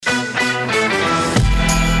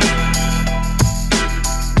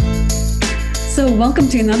So welcome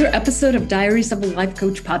to another episode of Diaries of a Life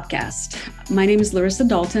Coach podcast. My name is Larissa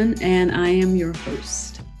Dalton and I am your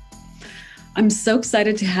host. I'm so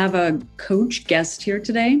excited to have a coach guest here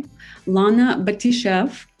today, Lana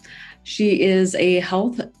Batishev. She is a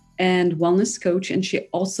health and wellness coach and she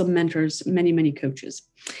also mentors many coaches.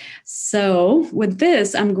 So with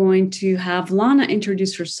this, I'm going to have Lana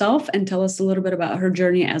introduce herself and tell us a little bit about her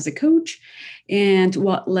journey as a coach and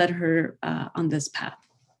what led her on this path.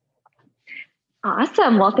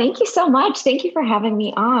 Awesome. Well, thank you so much. Thank you for having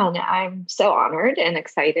me on. I'm so honored and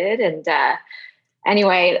excited. And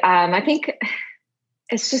I think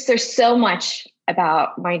it's just, there's so much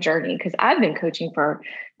about my journey because I've been coaching for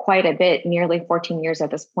quite a bit, nearly 14 years at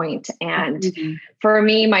this point. And for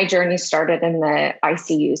me, my journey started in the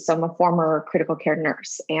ICU. So I'm a former critical care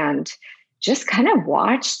nurse and just kind of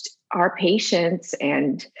watched our patients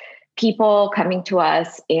and people coming to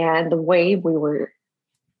us and the way we were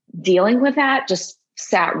dealing with that just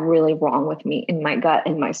sat really wrong with me in my gut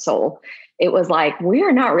and my soul. It was like, we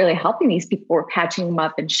are not really helping these people. We're patching them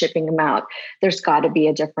up and shipping them out. There's got to be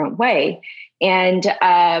a different way. And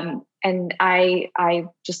I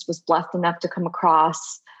just was blessed enough to come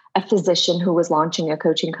across a physician who was launching a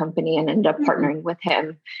coaching company and ended up partnering with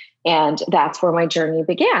him. And that's where my journey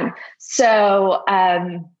began. So,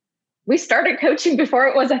 we started coaching before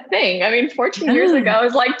it was a thing. I mean, 14 years ago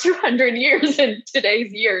is like 200 years in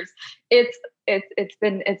today's years. It's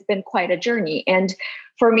been quite a journey. And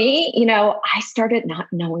for me, I started not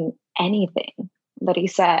knowing anything.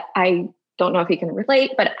 Larissa, I don't know if you can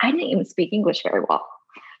relate, but I didn't even speak English very well.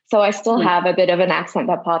 So I still have a bit of an accent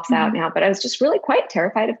that pops out now, but I was just really quite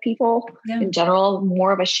terrified of people in general,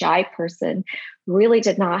 more of a shy person, really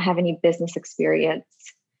did not have any business experience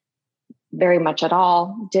very much at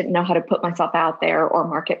all. Didn't know how to put myself out there or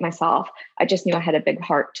market myself. I just knew I had a big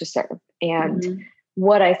heart to serve. And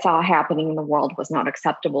what I saw happening in the world was not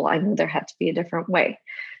acceptable. I knew there had to be a different way.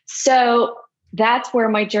 So that's where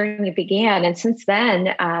my journey began. And since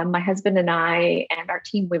then, my husband and I and our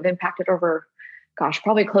team, we've impacted over,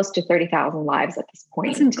 probably close to 30,000 lives at this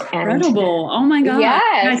point. That's incredible. Oh my God.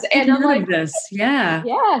 Yes. And I'm like, this. Yeah.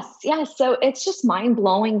 Yes. So it's just mind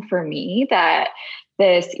blowing for me that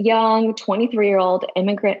this young 23-year-old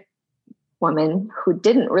immigrant woman who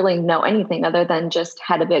didn't really know anything other than just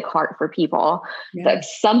had a big heart for people, that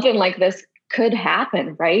something like this could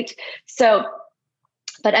happen, right? So,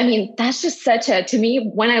 but I mean, that's just to me,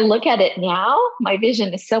 when I look at it now, my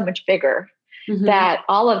vision is so much bigger. That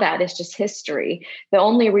all of that is just history. The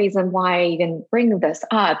only reason why I even bring this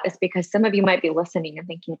up is because some of you might be listening and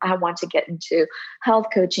thinking, I want to get into health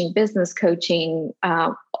coaching, business coaching,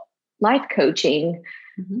 life coaching.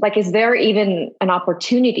 Like, is there even an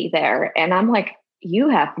opportunity there? And I'm like, you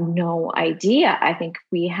have no idea. I think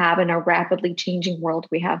we have, in a rapidly changing world,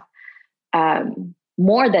 we have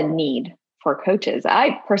more than need for coaches.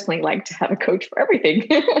 I personally like to have a coach for everything.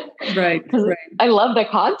 Right. I love the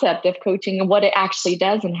concept of coaching and what it actually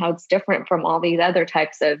does and how it's different from all these other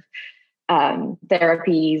types of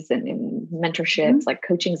therapies and mentorships. Like,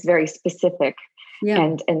 coaching is very specific.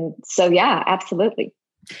 And so, absolutely.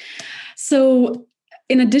 So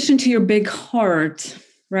in addition to your big heart,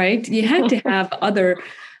 right, you had to have other,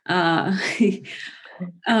 I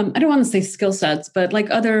don't want to say skill sets, but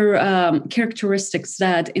like other characteristics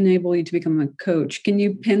that enable you to become a coach. Can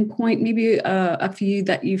you pinpoint maybe a few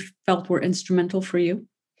that you felt were instrumental for you?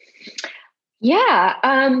 Yeah,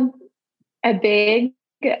 a big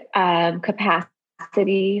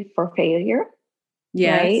capacity for failure.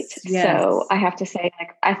 Right? So I have to say,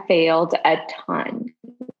 like, I failed a ton.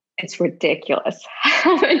 It's ridiculous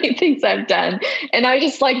how many things I've done. And I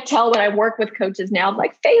just tell when I work with coaches now, I'm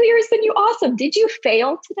like, failure has been awesome. Did you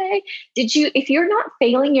fail today? If you're not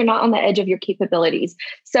failing, you're not on the edge of your capabilities.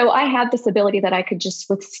 So I have this ability that I could just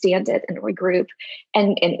withstand it and regroup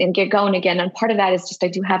and get going again. And part of that is just, I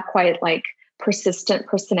do have quite persistent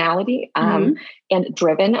personality and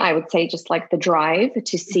driven, I would say, just like the drive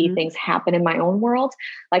to see things happen in my own world.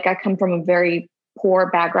 Like, I come from a very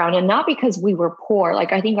poor background, and not because we were poor.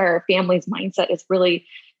 Like, I think our family's mindset is really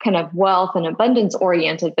kind of wealth and abundance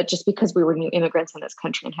oriented, but just because we were new immigrants in this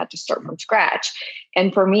country and had to start from scratch.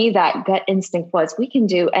 And for me, that gut instinct was, we can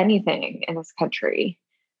do anything in this country.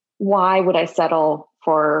 Why would I settle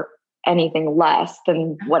for anything less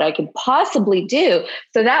than what I could possibly do?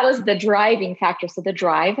 So that was the driving factor. So the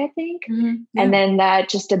drive, I think, and then that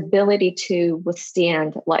just ability to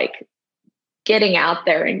withstand, like, getting out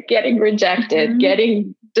there and getting rejected,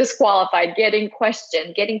 getting disqualified, getting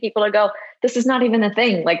questioned, getting people to go, this is not even a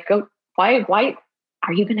thing. Like, go, why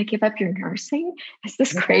are you going to give up your nursing? Is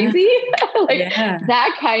this crazy?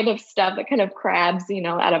 That kind of stuff, that kind of crabs,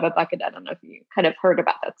 out of a bucket. I don't know if you kind of heard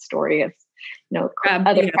about that story of,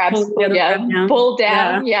 other crabs pull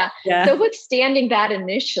down. Yeah. So withstanding that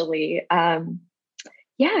initially, I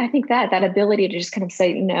think that ability to just kind of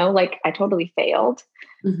say, like I totally failed.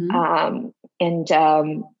 But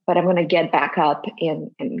I'm going to get back up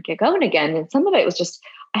and get going again. And some of it was just,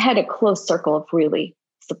 I had a close circle of really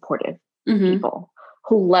supportive people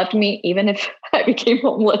who loved me, even if I became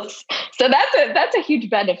homeless. So that's a huge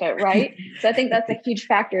benefit, right? So I think that's a huge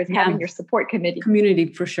factor, is having your support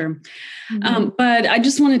community for sure. But I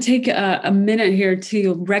just want to take a minute here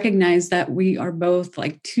to recognize that we are both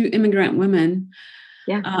like two immigrant women.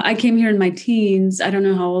 Yeah. I came here in my teens. I don't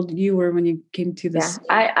know how old you were when you came to this.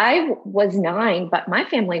 Yeah. I was 9, but my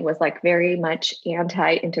family was like very much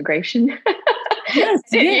anti-integration. Yes.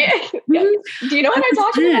 Do you know what I'm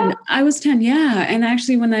talking about? I was 10. Yeah. And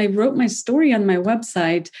actually, when I wrote my story on my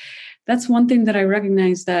website, that's one thing that I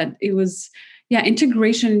recognized, that it was,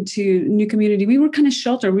 integration into new community. We were kind of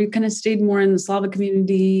sheltered. We kind of stayed more in the Slavic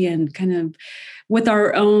community and kind of with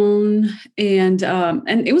our own. And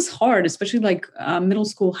it was hard, especially like middle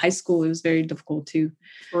school, high school. It was very difficult to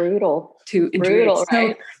integrate. Right?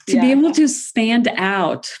 So to be able to stand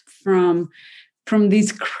out from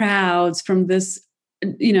these crowds, from this,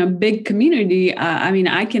 big community.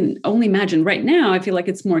 I can only imagine. Right now, I feel like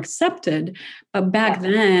it's more accepted, but back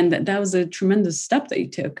then, that was a tremendous step that you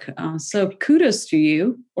took. So kudos to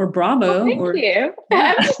you, or bravo. Thank you.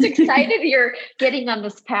 I'm just excited you're getting on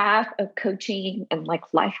this path of coaching and like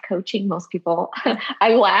life coaching. Most people,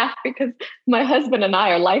 I laugh because my husband and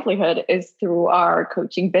I, our livelihood is through our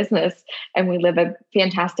coaching business, and we live a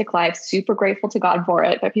fantastic life. Super grateful to God for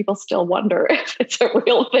it, but people still wonder if it's a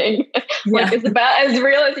real thing. Like it's about as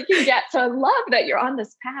real as you can get. So I love that you're on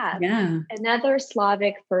this path. Yeah. Another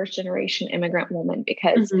Slavic first generation immigrant woman,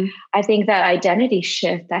 because I think that identity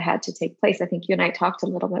shift that had to take place. I think you and I talked a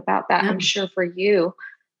little bit about that. I'm sure for you,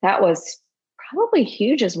 that was probably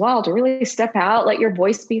huge as well, to really step out, let your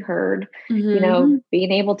voice be heard,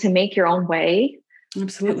 being able to make your own way.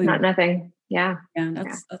 Absolutely. It's not nothing. Yeah.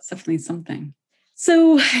 That's definitely something.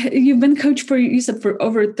 So you've been coach you said for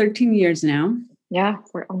over 13 years now. Yeah,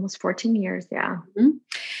 for almost 14 years. Yeah.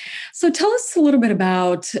 So tell us a little bit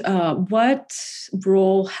about what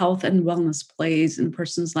role health and wellness plays in a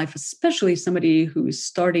person's life, especially somebody who is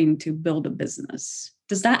starting to build a business.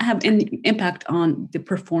 Does that have any impact on the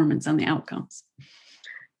performance, on the outcomes?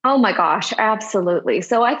 Oh my gosh, absolutely.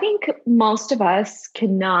 So I think most of us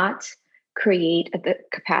cannot create at the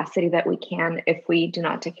capacity that we can if we do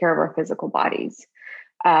not take care of our physical bodies.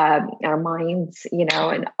 Our minds,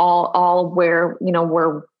 and all where,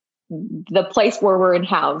 we're the place where we're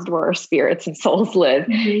housed, where our spirits and souls live,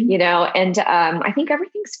 and I think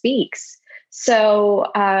everything speaks. So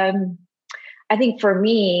I think for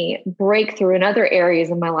me, breakthrough in other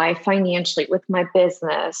areas of my life, financially, with my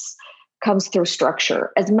business, comes through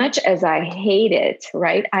structure. As much as I hate it,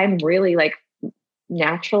 right? I'm really like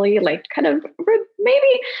naturally like kind of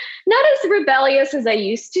maybe not as rebellious as I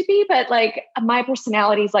used to be, but like my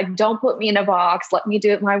personality is like, don't put me in a box, let me do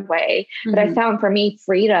it my way. But I found for me,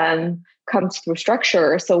 freedom comes through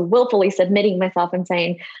structure. So willfully submitting myself and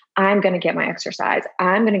saying, I'm going to get my exercise.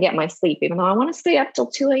 I'm going to get my sleep, even though I want to stay up till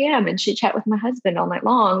 2 a.m. and chit chat with my husband all night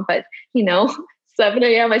long. But 7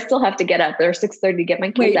 a.m. I still have to get up there, 6:30 to get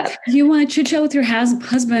my kids up. You want to chit chat with your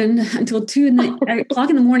husband until 2 o'clock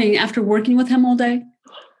in the morning after working with him all day?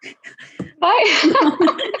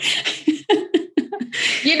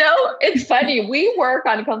 It's funny. We work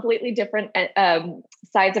on completely different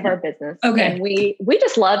sides of our business. Okay. And we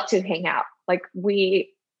just love to hang out. Like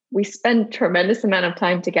we spend tremendous amount of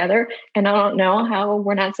time together, and I don't know how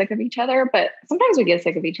we're not sick of each other, but sometimes we get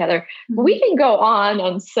sick of each other. But we can go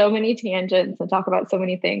on so many tangents and talk about so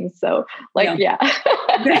many things. So yeah.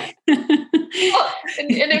 Well,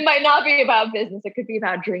 and it might not be about business. It could be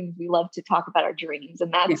about dreams. We love to talk about our dreams.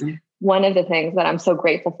 And that's one of the things that I'm so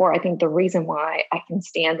grateful for. I think the reason why I can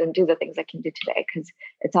stand and do the things I can do today, because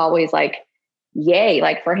it's always like, yay,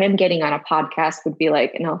 like for him getting on a podcast would be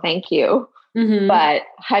like, no, thank you. But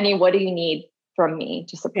honey, what do you need from me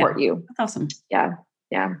to support you? That's awesome. Yeah.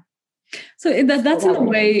 Yeah. So that's in a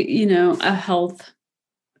way, a health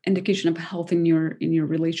indication of health in your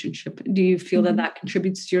relationship. Do you feel that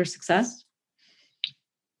contributes to your success?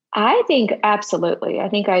 I think absolutely. I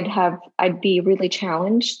think I'd be really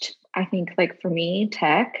challenged. I think like for me,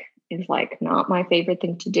 tech is like not my favorite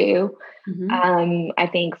thing to do. I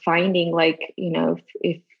think finding like,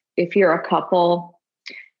 if you're a couple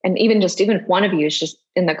and even if one of you is just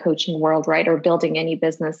in the coaching world, right, or building any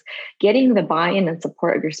business, getting the buy-in and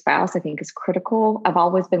support of your spouse, I think, is critical. I've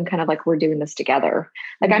always been kind of like, we're doing this together.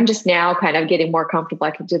 Like, I'm just now kind of getting more comfortable.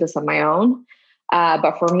 I could do this on my own.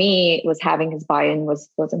 But for me, it was having his buy-in was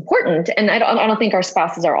important. And I don't think our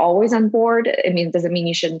spouses are always on board. I mean, it doesn't mean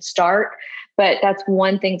you shouldn't start, but that's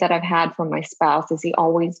one thing that I've had from my spouse is he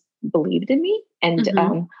always believed in me. And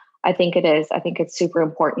I think it's super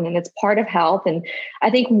important, and it's part of health. And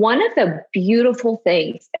I think one of the beautiful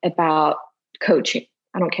things about coaching,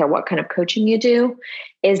 I don't care what kind of coaching you do,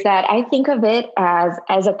 is that I think of it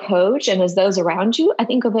as a coach and as those around you, I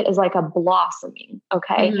think of it as like a blossoming.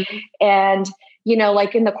 Okay. And,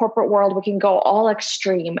 like in the corporate world, we can go all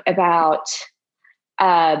extreme about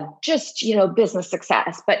just, business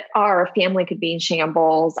success, but our family could be in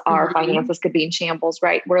shambles. Our finances could be in shambles,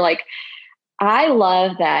 right? We're like, I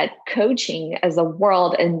love that coaching as a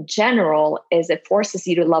world in general is it forces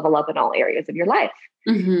you to level up in all areas of your life.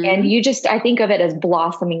 And I think of it as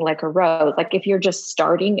blossoming like a rose. Like if you're just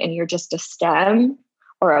starting and you're just a stem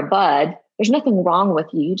or a bud, there's nothing wrong with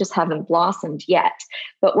you. You just haven't blossomed yet.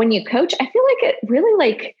 But when you coach, I feel like it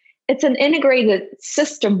really it's an integrated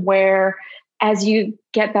system where as you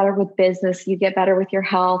get better with business, you get better with your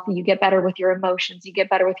health, you get better with your emotions, you get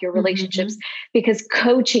better with your relationships, because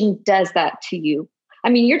coaching does that to you. I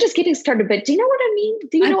mean, you're just getting started, but do you know what I mean?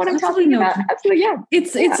 Do you know what I'm talking about? Absolutely. Yeah.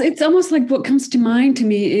 It's almost like what comes to mind to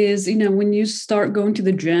me is, when you start going to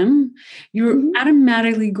the gym, you're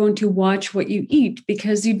automatically going to watch what you eat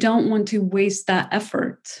because you don't want to waste that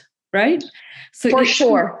effort. Right. So for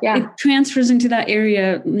sure. Yeah. It transfers into that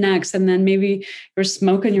area next. And then maybe you're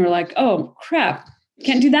smoking. You're like, oh crap,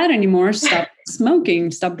 can't do that anymore. Stop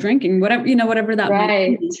smoking, stop drinking, whatever that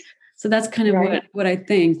might be. So that's kind of what I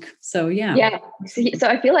think. So, yeah. Yeah. So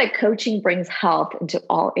I feel like coaching brings health into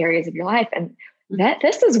all areas of your life. And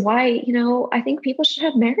this is why, I think people should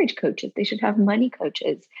have marriage coaches. They should have money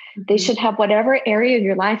coaches. They should have whatever area of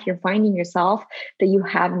your life you're finding yourself that you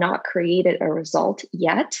have not created a result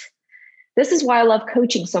yet. This is why I love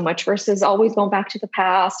coaching so much versus always going back to the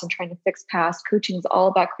past and trying to fix past. Coaching is all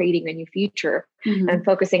about creating a new future and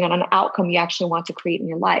focusing on an outcome you actually want to create in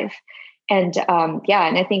your life. And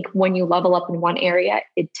and I think when you level up in one area,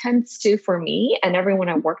 it tends to, for me and everyone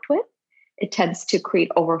I've worked with, it tends to create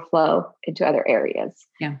overflow into other areas.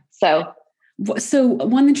 Yeah. So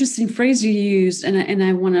one interesting phrase you used, and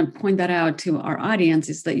I want to point that out to our audience,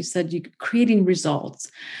 is that you said you're creating results.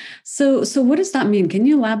 So what does that mean? Can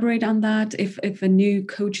you elaborate on that? If a new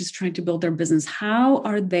coach is trying to build their business, how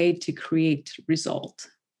are they to create result?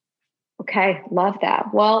 Okay, love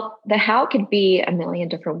that. Well, the how could be a million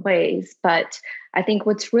different ways, but I think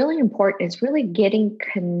what's really important is really getting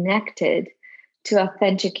connected to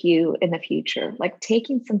authentic you in the future, like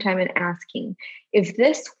taking some time and asking if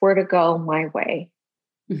this were to go my way,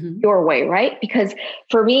 your way, right? Because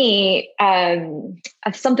for me,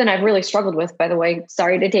 something I've really struggled with, by the way,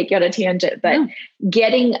 sorry to take you on a tangent, but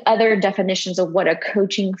getting other definitions of what a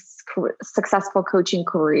successful coaching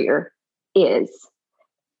career is.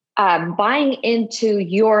 Buying into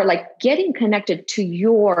your, getting connected to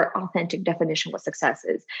your authentic definition what success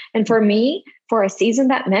is. And for me, for a season,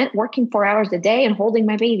 that meant working 4 hours a day and holding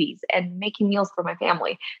my babies and making meals for my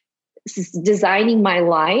family. Designing my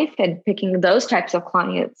life and picking those types of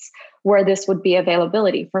clients where this would be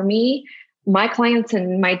availability. For me, my clients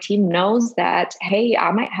and my team knows that, hey,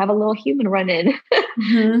 I might have a little human run in.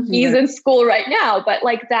 He's in school right now, but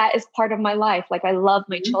that is part of my life. I love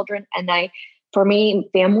my children, and for me,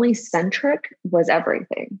 family centric was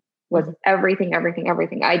everything.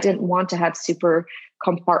 I didn't want to have super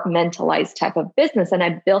compartmentalized type of business, and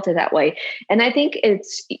I built it that way. And I think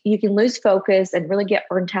you can lose focus and really get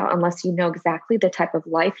burnt out unless you know exactly the type of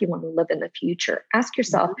life you want to live in the future. Ask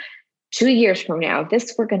yourself, 2 years from now, if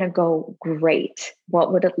this were going to go great,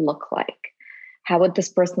 what would it look like? How would this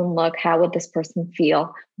person look? How would this person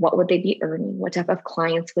feel? What would they be earning? What type of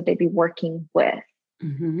clients would they be working with?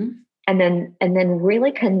 And then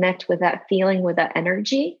really connect with that feeling, with that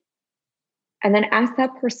energy. And then ask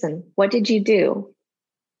that person, what did you do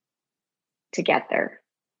to get there?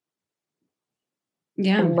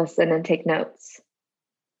 Yeah. And listen and take notes.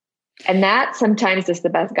 And that sometimes is the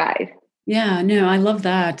best guide. Yeah, no, I love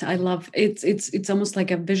that. I love it's almost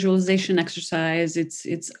like a visualization exercise.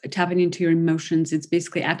 It's tapping into your emotions. It's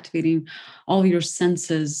basically activating all your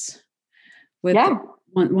senses with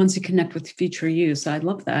once you connect with future you. So I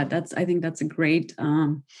love that. I think that's a great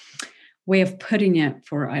way of putting it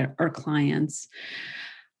for our clients.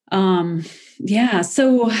 So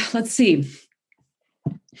let's see.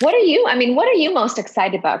 what are you most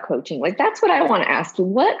excited about coaching? Like, that's what I want to ask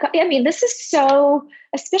you. This is so,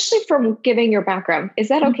 especially from giving your background. Is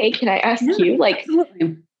that okay? Can I ask you? Like,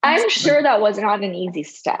 absolutely. I'm sure that was not an easy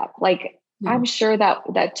step. Like, I'm sure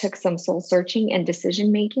that took some soul searching and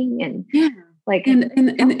decision making and like,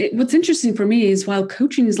 what's interesting for me is while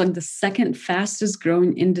coaching is like the second fastest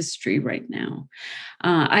growing industry right now,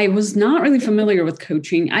 I was not really familiar with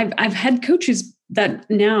coaching. I've had coaches that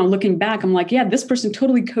now looking back, I'm like, yeah, this person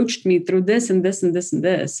totally coached me through this and this and this and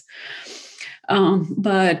this.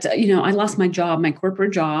 But I lost my job, my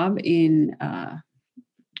corporate job in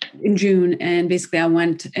June. And basically I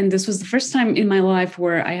went, and this was the first time in my life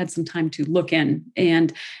where I had some time to look in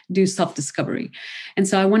and do self-discovery. And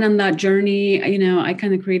so I went on that journey. I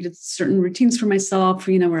kind of created certain routines for myself,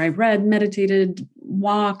 where I read, meditated,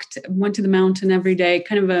 walked, went to the mountain every day,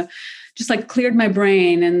 kind of just like cleared my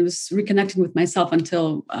brain and was reconnecting with myself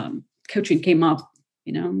until coaching came up,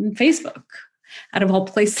 on Facebook. Out of all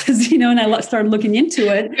places, and I started looking into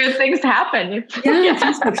it. Good things happen.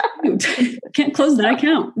 Facebook, can't close that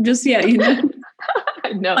account just yet, I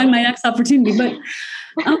know. Find my next opportunity. But,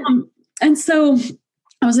 and so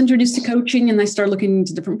I was introduced to coaching and I started looking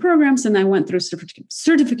into different programs and I went through a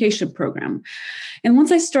certification program. And once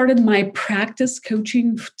I started my practice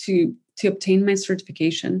coaching to obtain my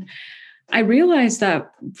certification, I realized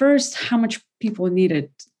that first, how much people needed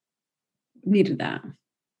that.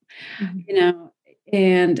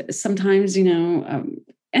 And sometimes, and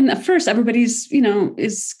at first everybody's,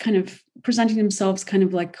 is kind of presenting themselves kind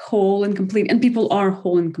of like whole and complete, and people are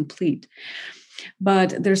whole and complete.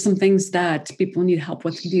 But there's some things that people need help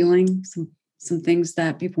with dealing, some things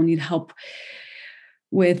that people need help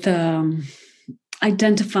with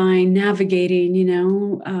identifying, navigating,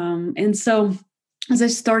 and so as I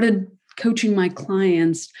started coaching my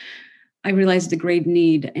clients, I realized the great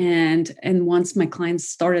need. And once my clients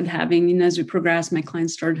started having, as we progressed, my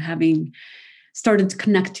clients started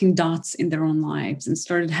connecting dots in their own lives and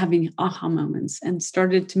started having aha moments and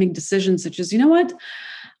started to make decisions such as, what,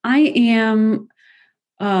 I am,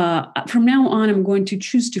 from now on, I'm going to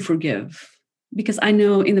choose to forgive. Because I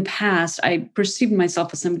know in the past, I perceived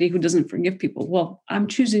myself as somebody who doesn't forgive people. Well, I'm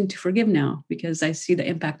choosing to forgive now because I see the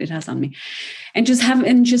impact it has on me. And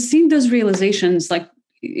just seeing those realizations, like,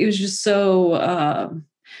 it was just so,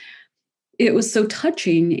 it was so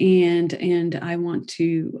touching, and I want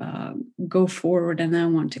to go forward, and I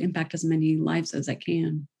want to impact as many lives as I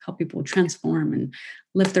can, help people transform and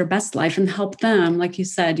live their best life and help them, like you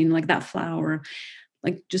said, like that flower,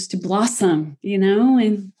 like just to blossom,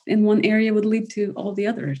 and in one area would lead to all the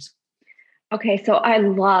others. Okay. So I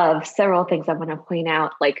love several things I want to point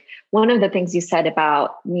out. Like one of the things you said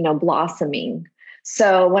about, blossoming.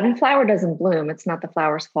 So when a flower doesn't bloom, it's not the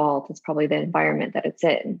flower's fault. It's probably the environment that it's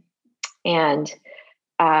in. And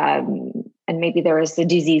maybe there is a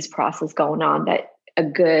disease process going on that a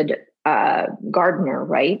good gardener,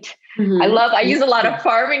 right? Mm-hmm. I use a lot of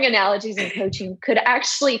farming analogies in coaching, could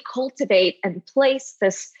actually cultivate and place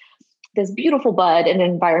this beautiful bud in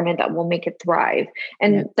an environment that will make it thrive.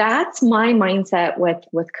 And that's my mindset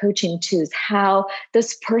with coaching too, is how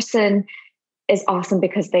this person is awesome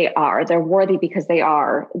because they're worthy because they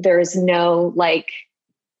are. There's no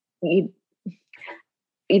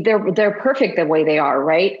they're perfect the way they are,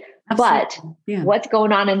 right? Absolutely. But what's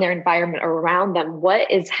going on in their environment or around them? What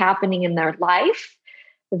is happening in their life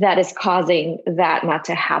that is causing that not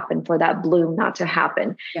to happen, for that bloom not to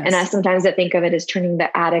happen? Yes. And sometimes I think of it as turning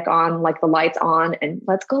the attic on, like the lights on, and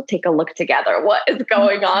let's go take a look together. What is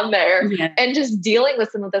going on there? Yeah. And just dealing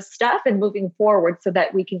with some of the stuff and moving forward so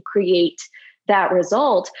that we can create that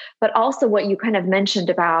result. But also what you kind of mentioned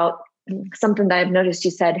about something that I've noticed,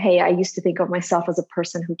 you said, hey, I used to think of myself as a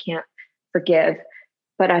person who can't forgive,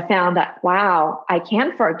 but I found that, wow, I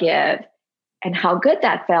can forgive, and how good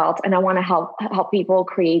that felt. And I want to help people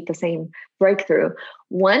create the same breakthrough.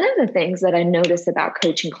 One of the things that I notice about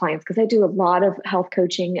coaching clients, because I do a lot of health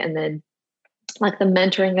coaching and then like the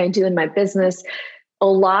mentoring I do in my business, a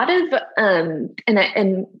lot of,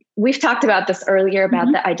 and we've talked about this earlier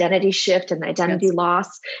about the identity shift and the identity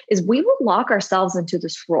loss, is we will lock ourselves into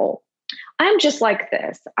this role. I'm just like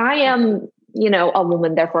this. I am, a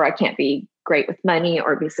woman, therefore I can't be great with money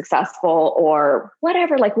or be successful or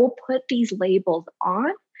whatever. Like we'll put these labels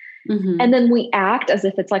on and then we act as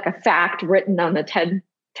if it's like a fact written on the 10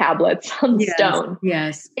 tablets on stone.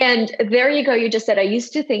 Yes. And there you go. You just said, I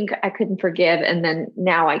used to think I couldn't forgive. And then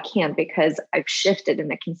now I can, because I've shifted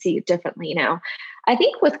and I can see it differently now. I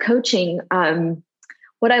think with coaching,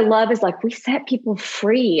 what I love is like we set people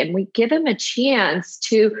free and we give them a chance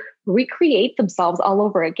to recreate themselves all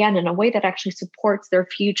over again in a way that actually supports their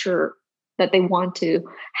future that they want to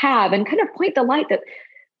have, and kind of point the light that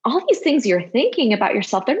all these things you're thinking about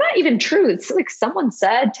yourself, they're not even true. It's like someone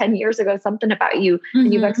said 10 years ago something about you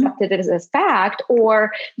and you've accepted it as fact,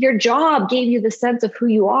 or your job gave you the sense of who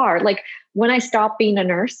you are. Like when I stopped being a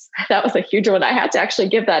nurse, that was a huge one. I had to actually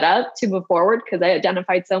give that up to move forward because I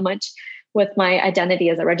identified so much with my identity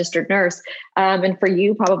as a registered nurse. And for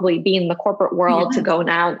you, probably being in the corporate world to going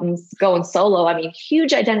out and going solo, I mean,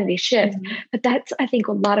 huge identity shift. But that's, I think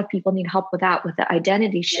a lot of people need help with that, with the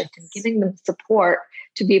identity shift and giving them support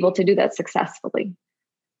to be able to do that successfully.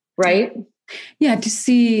 Right? Yeah,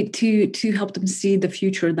 to help them see the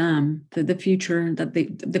future them, the future that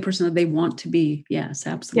the person that they want to be. Yes,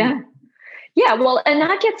 absolutely. Yeah. Yeah. Well, and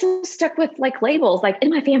not get so stuck with like labels, like in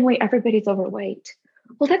my family, everybody's overweight.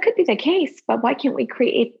 Well, that could be the case, but why can't we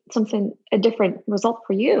create a different result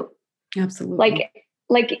for you? Absolutely.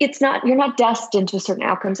 Like it's not, you're not destined to certain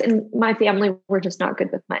outcomes. In my family, we're just not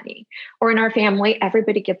good with money. Or in our family,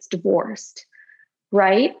 everybody gets divorced,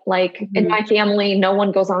 right? Like in my family, no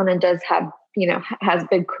one goes on and has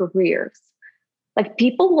big careers. Like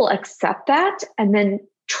people will accept that and then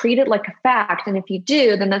treat it like a fact. And if you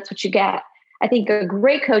do, then that's what you get. I think a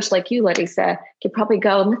great coach like you, Larissa, could probably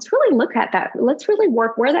go, let's really look at that. Let's really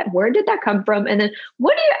work where did that come from? And then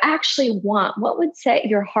what do you actually want? What would set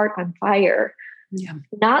your heart on fire? Yeah.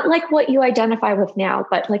 Not like what you identify with now,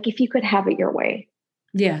 but like if you could have it your way.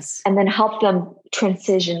 Yes. And then help them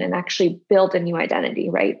transition and actually build a new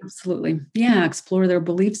identity, right? Absolutely. Yeah. Explore their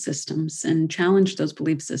belief systems and challenge those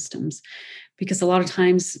belief systems. Because a lot of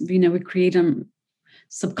times, we create them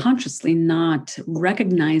subconsciously, not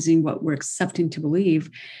recognizing what we're accepting to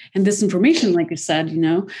believe. And this information, like you said,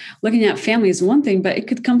 looking at family is one thing, but it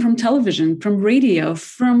could come from television, from radio,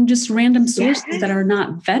 from just random sources that are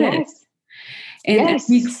not vetted. Yes. And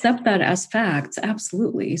we accept that as facts.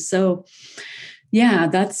 Absolutely. So yeah,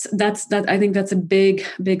 that's I think that's a big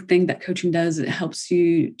thing that coaching does. It helps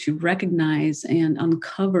you to recognize and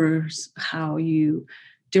uncovers how you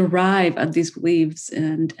derive at these beliefs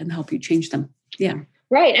and help you change them. Yeah.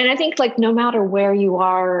 Right. And I think like no matter where you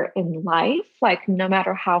are in life, like no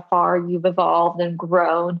matter how far you've evolved and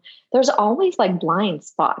grown, there's always like blind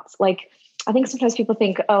spots. Like I think sometimes people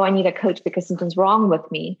think, oh, I need a coach because something's wrong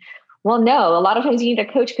with me. Well, no, a lot of times you need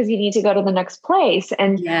a coach because you need to go to the next place.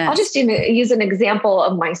 And I'll just use an example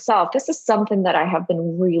of myself. This is something that I have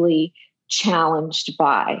been really challenged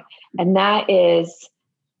by, and that is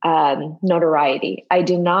notoriety. I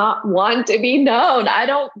do not want to be known. I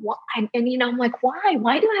don't want, and I'm like, why do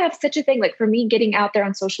I have such a thing? Like for me, getting out there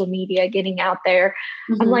on social media, getting out there,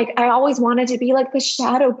 I'm like, I always wanted to be like the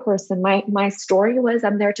shadow person. My story was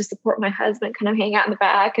I'm there to support my husband, kind of hang out in the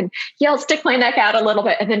back and I'll stick my neck out a little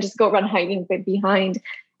bit and then just go run hiding behind.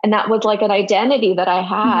 And that was like an identity that I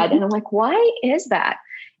had. And I'm like, why is that?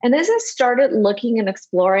 And as I started looking and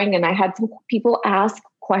exploring, and I had some people ask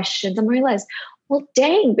questions, and I realized, well,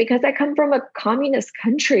 dang, because I come from a communist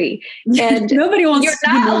country and nobody wants to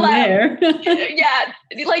be there. Yeah.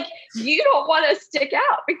 Like you don't want to stick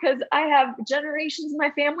out because I have generations in my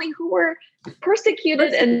family who were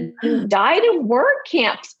persecuted and died in work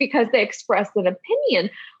camps because they expressed an opinion.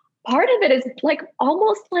 Part of it is like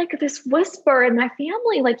almost like this whisper in my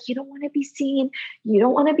family, like you don't want to be seen, you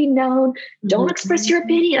don't want to be known, don't express your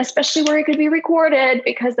opinion, especially where it could be recorded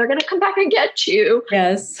because they're going to come back and get you.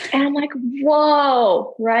 Yes. And I'm like,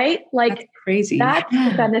 whoa, right? Like that's crazy. That's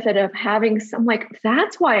the benefit of having some, like,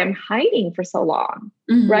 that's why I'm hiding for so long,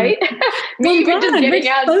 right? Well, even just getting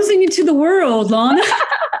out, exposing you to the world, Lana.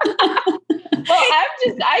 Well,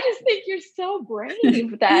 I just think you're so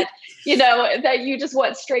brave that, that you just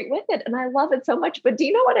went straight with it. And I love it so much. But do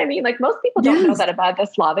you know what I mean? Like most people don't know that about the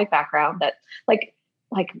Slavic background, that like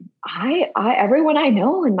everyone I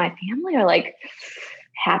know in my family are like,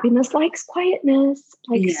 happiness likes quietness,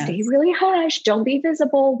 like stay really hush, don't be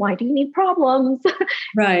visible. Why do you need problems?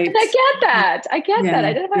 Right. And I get that. I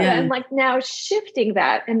identify that. And like now shifting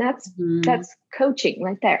that. And that's coaching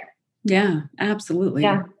right there. Yeah, absolutely.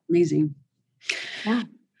 Yeah. Amazing. Yeah.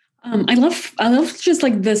 I love just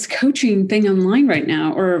like this coaching thing online right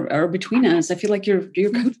now or between us. I feel like you're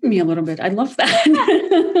coaching me a little bit. I love that.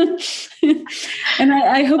 And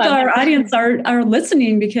I hope our audience are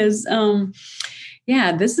listening because,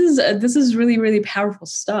 this is really, really powerful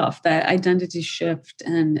stuff, that identity shift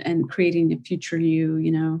and creating a future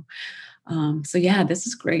you. So yeah, this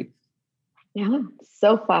is great. Yeah,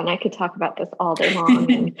 so fun. I could talk about this all day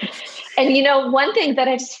long. And one thing that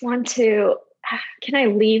I just want to, can I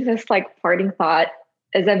leave this like parting thought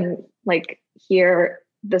as I'm like here,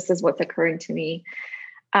 this is what's occurring to me.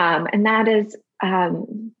 And that is,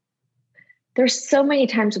 there's so many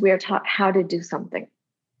times we are taught how to do something.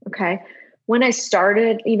 Okay. when I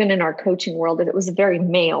started, even in our coaching world, it was a very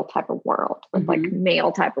male type of world with like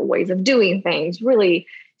male type of ways of doing things, really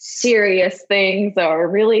serious things, or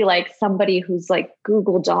really like somebody who's like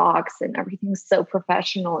Google Docs and everything's so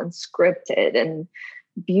professional and scripted and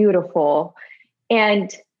beautiful.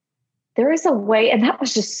 And there is a way, and that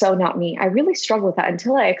was just so not me. I really struggled with that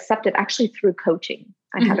until I accepted, actually through coaching.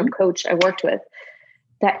 I had a coach I worked with,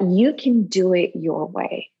 that you can do it your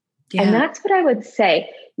way. Yeah. And that's what I would say.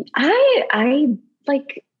 I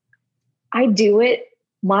do it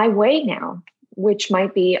my way now, which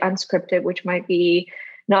might be unscripted, which might be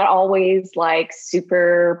not always like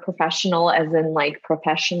super professional, as in like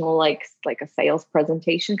professional, like a sales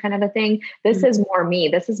presentation kind of a thing. This is more me.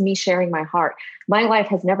 This is me sharing my heart. My life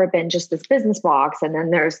has never been just this business box, and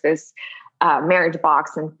then there's this marriage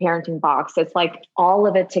box and parenting box. It's like all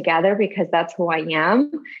of it together, because that's who I am.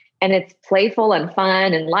 And it's playful and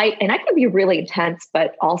fun and light. And I can be really intense,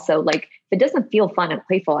 but also like, if it doesn't feel fun and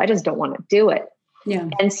playful, I just don't want to do it. Yeah.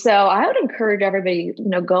 And so I would encourage everybody,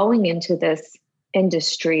 going into this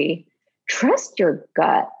industry, trust your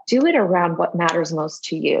gut, do it around what matters most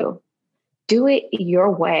to you, do it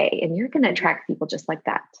your way, and you're going to attract people just like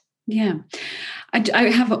that. Yeah. I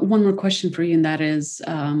have one more question for you. And that is,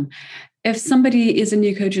 if somebody is a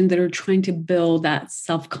new coach and they're trying to build that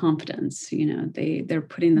self-confidence, they're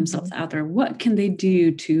putting themselves out there, what can they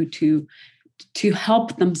do to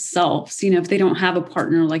help themselves? If they don't have a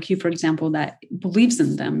partner like you, for example, that believes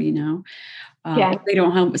in them, if they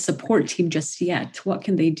don't have a support team just yet, what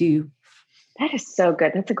can they do? That is so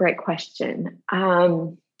good. That's a great question.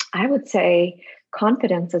 I would say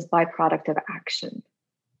confidence is byproduct of action.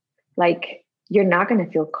 Like, you're not going to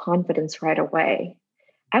feel confidence right away.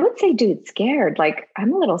 I would say, dude, scared. Like,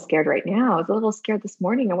 I'm a little scared right now. I was a little scared this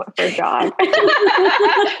morning. I went for a jog,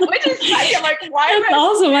 which is funny. I'm like, why am I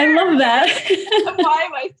awesome. scared? I love that. Why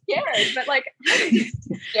am I scared? But like, I'm just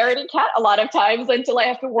a scaredy cat a lot of times until I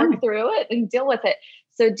have to work through it and deal with it.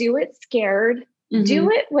 So do it scared. Do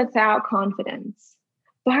it without confidence.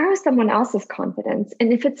 Borrow someone else's confidence.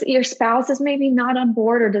 And if it's your spouse is maybe not on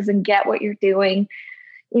board or doesn't get what you're doing,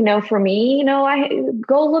 for me, I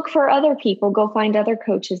go look for other people, go find other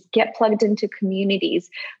coaches, get plugged into communities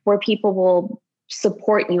where people will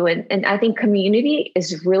support you. And I think community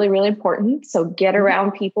is really, really important. So get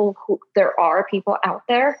around people there are people out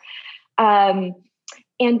there, and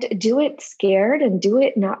do it scared and do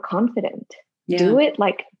it not confident. Yeah. Do it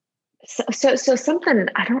like, so something,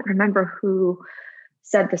 I don't remember who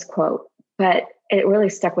said this quote, but it really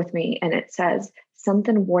stuck with me. And it says,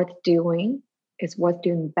 something worth doing is worth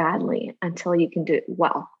doing badly until you can do it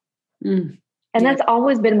well. And that's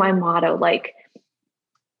always been my motto. Like,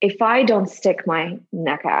 if I don't stick my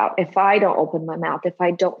neck out, if I don't open my mouth, if I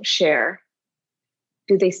don't share,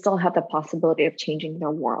 do they still have the possibility of changing their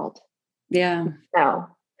world? Yeah. No.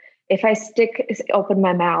 If I open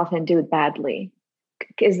my mouth and do it badly,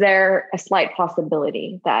 is there a slight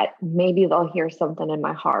possibility that maybe they'll hear something in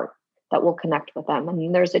my heart that will connect with them?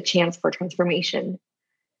 And there's a chance for transformation.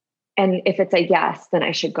 And if it's a yes, then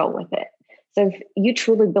I should go with it. So if you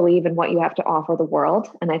truly believe in what you have to offer the world,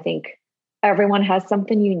 and I think everyone has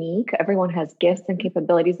something unique, everyone has gifts and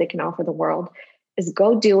capabilities they can offer the world, is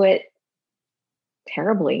go do it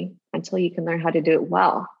terribly until you can learn how to do it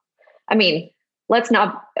well. I mean, it's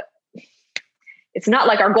not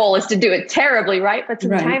like our goal is to do it terribly, right? But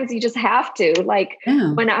sometimes you just have to. Like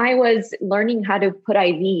when I was learning how to put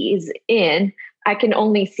IVs in, I can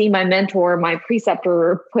only see my mentor, my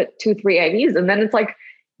preceptor put 2-3 IVs. And then it's like,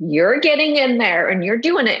 you're getting in there and you're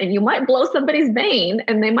doing it, and you might blow somebody's vein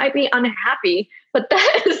and they might be unhappy, but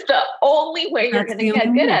that is the only way you're going to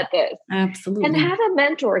get good at this. Absolutely. And have a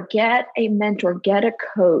mentor, get a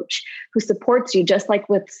coach who supports you, just like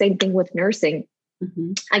same thing with nursing.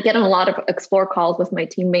 I get on a lot of explore calls with my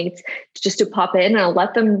teammates just to pop in, and I'll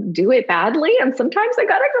let them do it badly. And sometimes I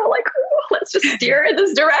got to go like, let's just steer in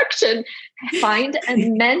this direction. Find a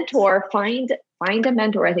mentor, find a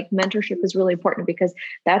mentor. I think mentorship is really important because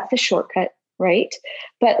that's the shortcut, right?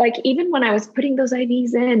 But like, even when I was putting those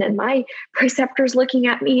IVs in and my preceptor's looking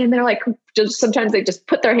at me and they're like, sometimes they just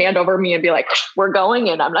put their hand over me and be like, we're going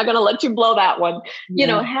in. I'm not going to let you blow that one.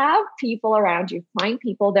 Have people around you, find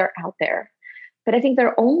people, they're out there. But I think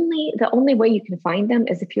the only way you can find them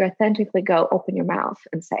is if you authentically go open your mouth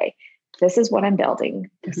and say, this is what I'm building.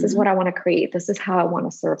 This is what I want to create. This is how I want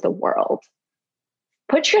to serve the world.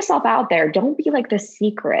 Put yourself out there. Don't be like the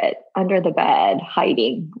secret under the bed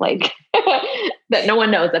hiding, like that no one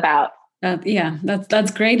knows about.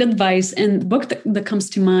 That's great advice. And the book that comes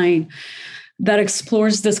to mind that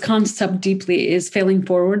explores this concept deeply is Failing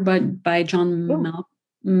Forward by John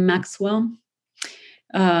Maxwell.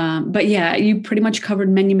 But yeah, you pretty much covered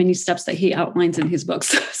many, many steps that he outlines in his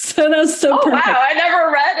books. So that's so perfect. Wow, I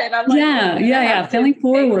never read it. I'm yeah. Failing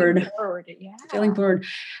forward. Yeah. Failing forward.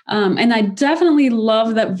 And I definitely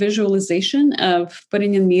love that visualization of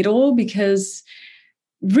putting a needle, because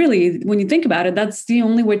really, when you think about it, that's the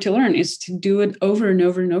only way to learn, is to do it over and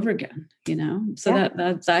over and over again, So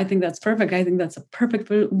that's, I think that's perfect. I think that's a perfect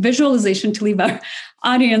visualization to leave our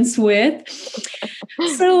audience with.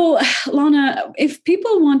 So, Lana, if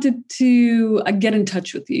people wanted to get in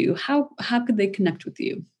touch with you, how could they connect with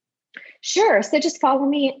you? Sure. So just follow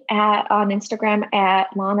me on Instagram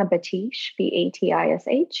at Lana Batish,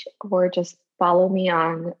 Batish, or just follow me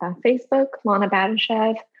on Facebook, Lana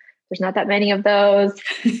Batishev. There's not that many of those.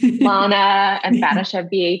 Lana and Batishev,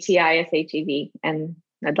 Batishev. And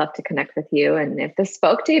I'd love to connect with you. And if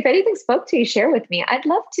anything spoke to you, share with me. I'd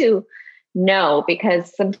love to know,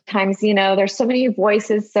 because sometimes, there's so many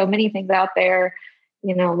voices, so many things out there.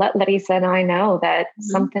 Let Larissa and I know that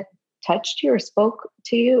something touched you or spoke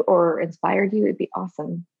to you or inspired you. It'd be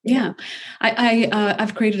awesome. Yeah.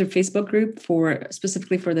 I've created a Facebook group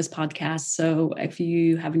specifically for this podcast. So if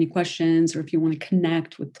you have any questions, or if you want to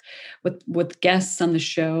connect with guests on the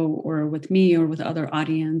show, or with me, or with other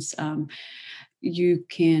audience, you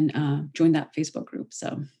can join that Facebook group.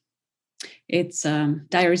 So it's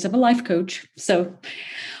Diaries of a Life Coach.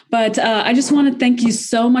 But I just want to thank you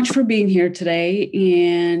so much for being here today.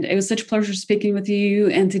 And it was such a pleasure speaking with you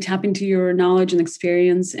and to tap into your knowledge and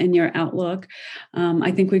experience and your outlook.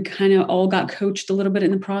 I think we kind of all got coached a little bit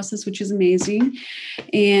in the process, which is amazing.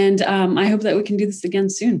 And I hope that we can do this again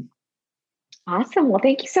soon. Awesome. Well,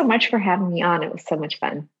 thank you so much for having me on. It was so much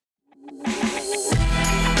fun.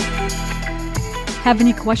 Have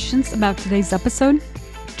any questions about today's episode?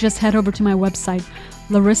 Just head over to my website,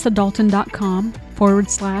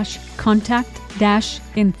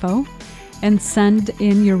 larissadalton.com/contact-info, and send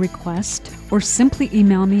in your request, or simply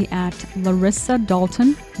email me at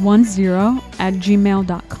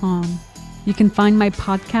larissadalton10@gmail.com. You can find my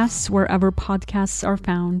podcasts wherever podcasts are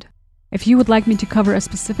found. If you would like me to cover a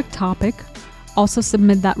specific topic, also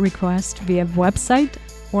submit that request via website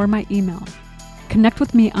or my email. Connect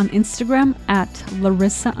with me on Instagram at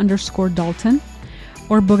Larissa_Dalton,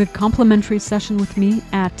 or book a complimentary session with me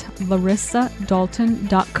at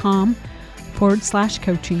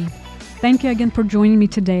larissadalton.com/coaching. Thank you again for joining me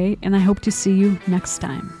today, and I hope to see you next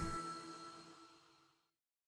time.